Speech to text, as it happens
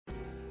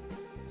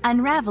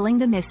Unraveling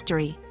the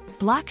Mystery.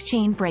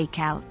 Blockchain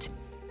Breakout.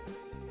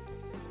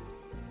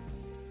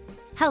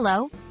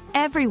 Hello,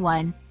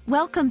 everyone.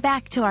 Welcome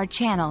back to our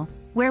channel,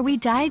 where we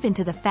dive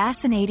into the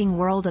fascinating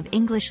world of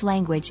English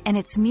language and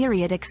its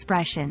myriad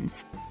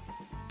expressions.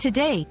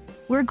 Today,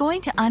 we're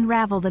going to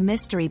unravel the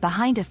mystery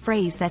behind a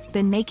phrase that's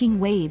been making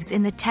waves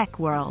in the tech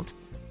world: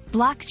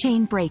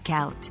 blockchain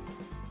breakout.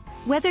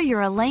 Whether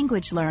you're a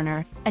language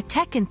learner, a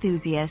tech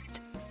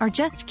enthusiast, or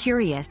just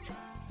curious,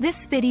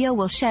 this video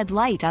will shed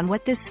light on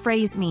what this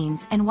phrase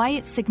means and why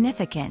it's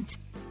significant.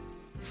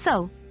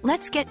 So,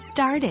 let's get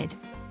started.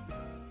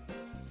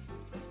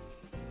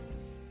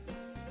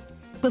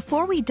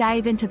 Before we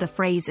dive into the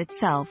phrase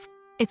itself,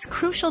 it's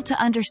crucial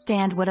to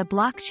understand what a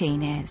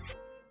blockchain is.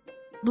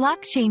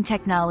 Blockchain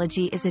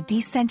technology is a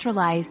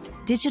decentralized,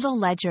 digital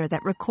ledger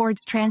that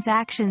records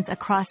transactions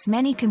across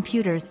many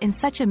computers in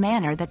such a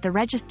manner that the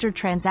registered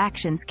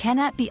transactions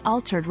cannot be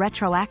altered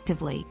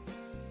retroactively.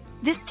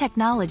 This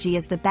technology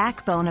is the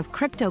backbone of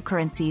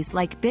cryptocurrencies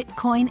like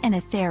Bitcoin and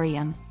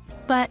Ethereum.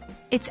 But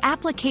its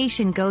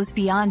application goes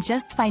beyond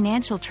just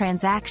financial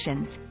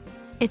transactions.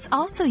 It's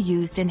also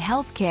used in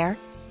healthcare,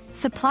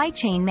 supply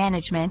chain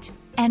management,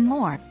 and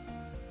more.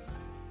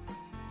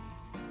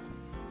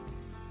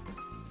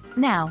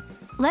 Now,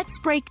 let's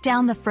break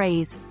down the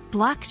phrase,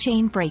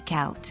 blockchain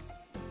breakout.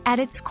 At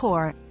its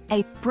core,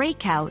 a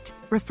breakout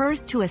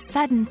refers to a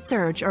sudden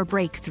surge or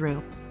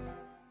breakthrough.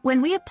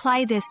 When we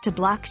apply this to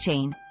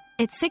blockchain,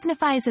 it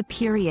signifies a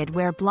period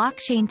where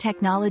blockchain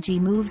technology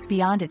moves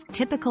beyond its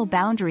typical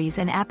boundaries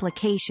and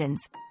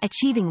applications,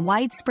 achieving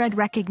widespread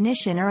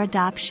recognition or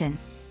adoption.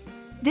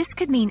 This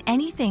could mean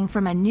anything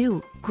from a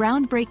new,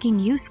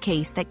 groundbreaking use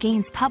case that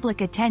gains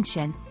public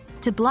attention,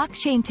 to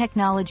blockchain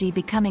technology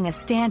becoming a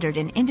standard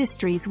in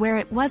industries where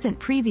it wasn't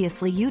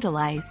previously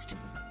utilized.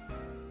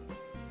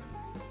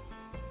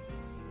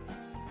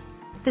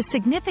 The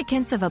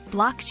significance of a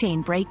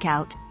blockchain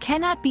breakout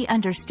cannot be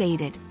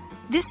understated.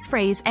 This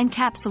phrase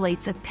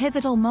encapsulates a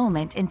pivotal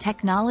moment in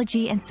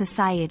technology and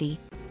society.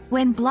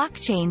 When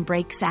blockchain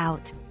breaks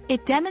out,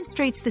 it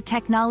demonstrates the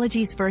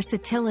technology's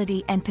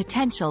versatility and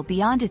potential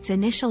beyond its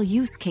initial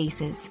use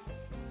cases.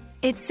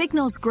 It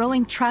signals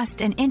growing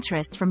trust and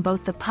interest from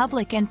both the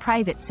public and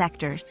private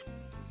sectors.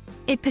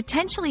 It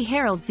potentially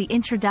heralds the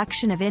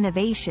introduction of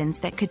innovations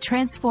that could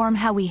transform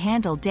how we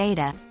handle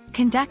data,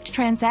 conduct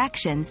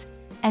transactions,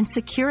 and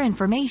secure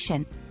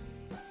information.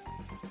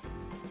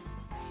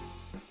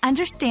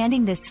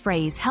 Understanding this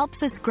phrase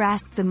helps us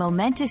grasp the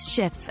momentous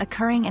shifts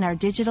occurring in our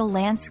digital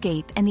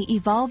landscape and the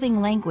evolving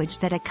language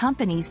that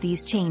accompanies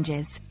these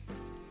changes.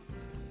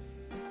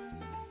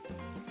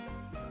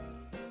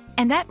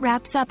 And that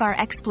wraps up our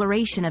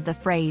exploration of the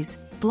phrase,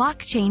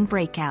 blockchain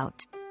breakout.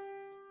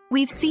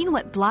 We've seen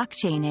what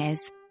blockchain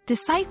is,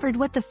 deciphered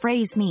what the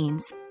phrase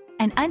means,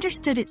 and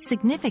understood its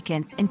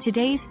significance in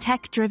today's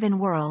tech-driven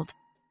world.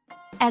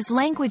 As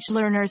language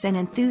learners and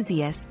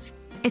enthusiasts,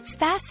 it's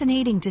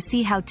fascinating to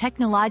see how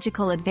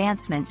technological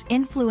advancements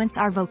influence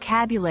our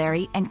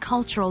vocabulary and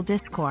cultural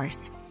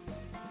discourse.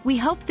 We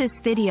hope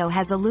this video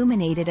has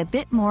illuminated a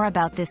bit more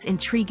about this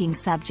intriguing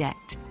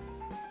subject.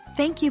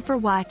 Thank you for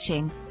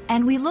watching,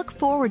 and we look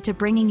forward to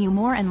bringing you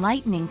more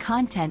enlightening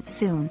content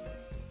soon.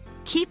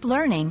 Keep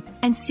learning,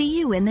 and see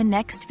you in the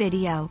next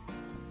video.